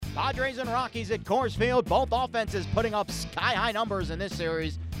Padres and Rockies at Coors Field. Both offenses putting up sky-high numbers in this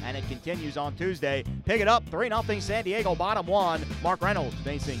series, and it continues on Tuesday. Pick it up, 3-0 San Diego, bottom one. Mark Reynolds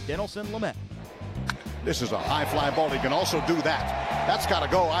facing Dinelson Lamet. This is a high fly ball. He can also do that. That's got to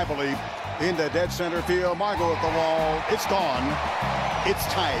go, I believe, into dead center field. Margot at the wall. It's gone. It's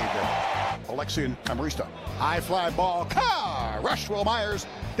tied. Alexian Amarista. High fly ball. Rush Will Myers.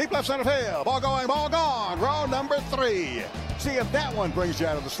 Deep left center field. Ball going, ball gone. Row number 3. See if that one brings you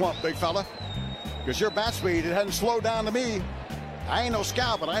out of the slump, big fella. Because your bat speed, it hadn't slowed down to me. I ain't no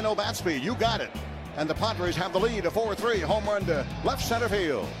scout, but I know bat speed. You got it. And the Padres have the lead, a 4-3. Home run to left center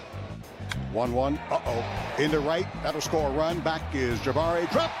field. 1-1. Into right. That'll score a run. Back is Jabari.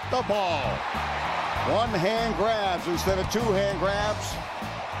 Drop the ball. One hand grabs instead of 2 hand grabs.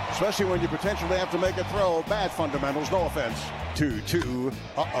 Especially when you potentially have to make a throw. Bad fundamentals, no offense. 2-2.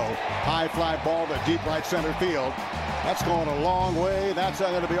 High fly ball to deep right center field. That's going a long way. That's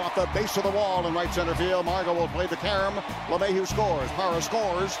going to be off the base of the wall in right center field. Margot will play the carom. LeMahieu scores. Parra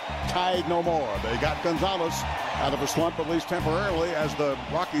scores. Tied no more. They got Gonzalez out of a slump, at least temporarily, as the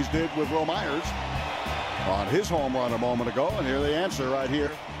Rockies did with Will Myers on his home run a moment ago. And here they answer right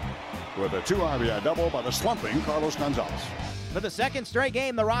here with a 2 RBI double by the slumping Carlos Gonzalez. For the second straight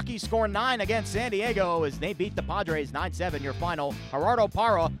game, the Rockies score 9 against San Diego as they beat the Padres 9-7. Your final, Gerardo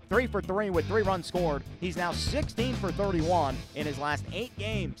Parra, 3 for 3 with 3 runs scored. He's now 16 for 31 in his last 8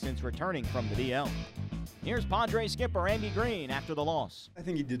 games since returning from the DL. Here's Padres skipper Andy Green after the loss. I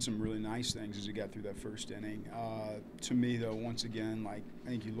think he did some really nice things as he got through that first inning. To me, though, once again, I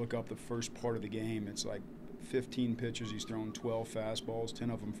think you look up the first part of the game, it's like 15 pitches, he's thrown 12 fastballs, 10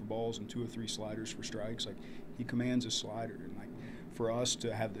 of them for balls, and 2 or 3 sliders for strikes. He commands a slider, and for us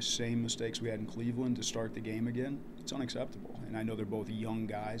to have the same mistakes we had in Cleveland to start the game again, it's unacceptable. And I know they're both young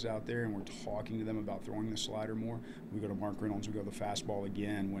guys out there, and we're talking to them about throwing the slider more. We go to Mark Reynolds, we go to the fastball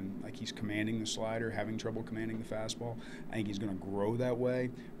again. When he's commanding the slider, having trouble commanding the fastball, I think he's going to grow that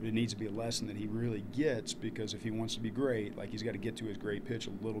way. But it needs to be a lesson that he really gets, because if he wants to be great, he's got to get to his great pitch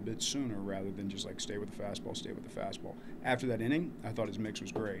a little bit sooner rather than just stay with the fastball, stay with the fastball. After that inning, I thought his mix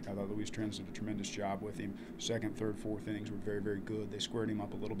was great. I thought Luis Trens did a tremendous job with him. Second, third, fourth innings were very, very good. They squared him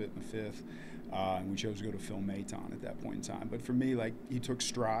up a little bit in the 5th, and we chose to go to Phil Maton at that point in time. But for me, he took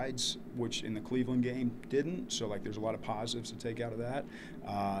strides, which in the Cleveland game didn't. So there's a lot of positives to take out of that.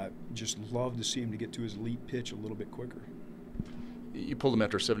 Just love to see him to get to his elite pitch a little bit quicker. You pulled him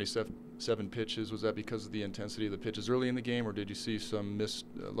after 77 pitches. Was that because of the intensity of the pitches early in the game, or did you see some missed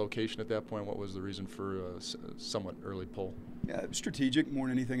location at that point? What was the reason for a somewhat early pull? Yeah, strategic more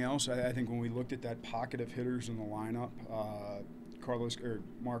than anything else. I think when we looked at that pocket of hitters in the lineup,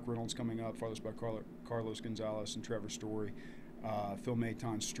 Mark Reynolds coming up, followed by Carlos Gonzalez and Trevor Story. Phil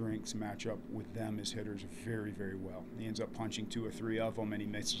Maton's strengths match up with them as hitters very, very well. He ends up punching 2 or 3 of them, and he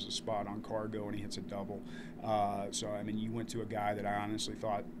misses a spot on Cargo, and he hits a double. You went to a guy that I honestly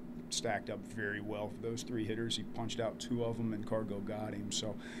thought stacked up very well for those 3 hitters. He punched out 2 of them, and Cargo got him.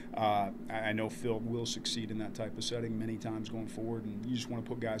 So I know Phil will succeed in that type of setting many times going forward, and you just want to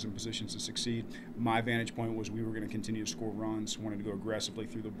put guys in positions to succeed. My vantage point was we were going to continue to score runs, wanted to go aggressively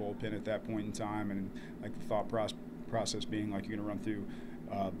through the bullpen at that point in time, and the thought process being you're going to run through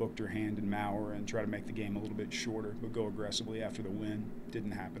Buchter, Hand, and Maurer and try to make the game a little bit shorter, but go aggressively after the win.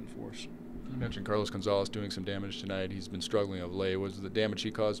 Didn't happen for us. You mentioned Carlos Gonzalez doing some damage tonight. He's been struggling of late. Was the damage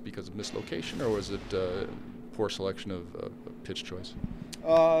he caused because of mislocation, or was it poor selection of pitch choice?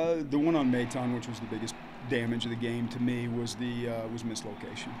 The one on Maton, which was the biggest damage of the game to me, was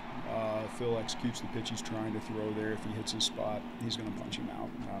mislocation. Phil executes the pitch he's trying to throw there. If he hits his spot, he's going to punch him out.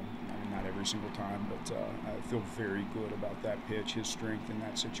 Not every single time, but I feel very good about that pitch, his strength in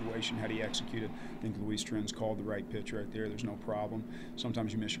that situation, how he executed. I think Luis Trens called the right pitch right there. There's no problem.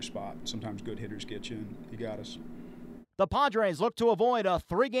 Sometimes you miss your spot. Sometimes good hitters get you, and he got us. The Padres look to avoid a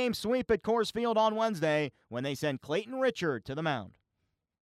 3-game sweep at Coors Field on Wednesday when they send Clayton Richard to the mound.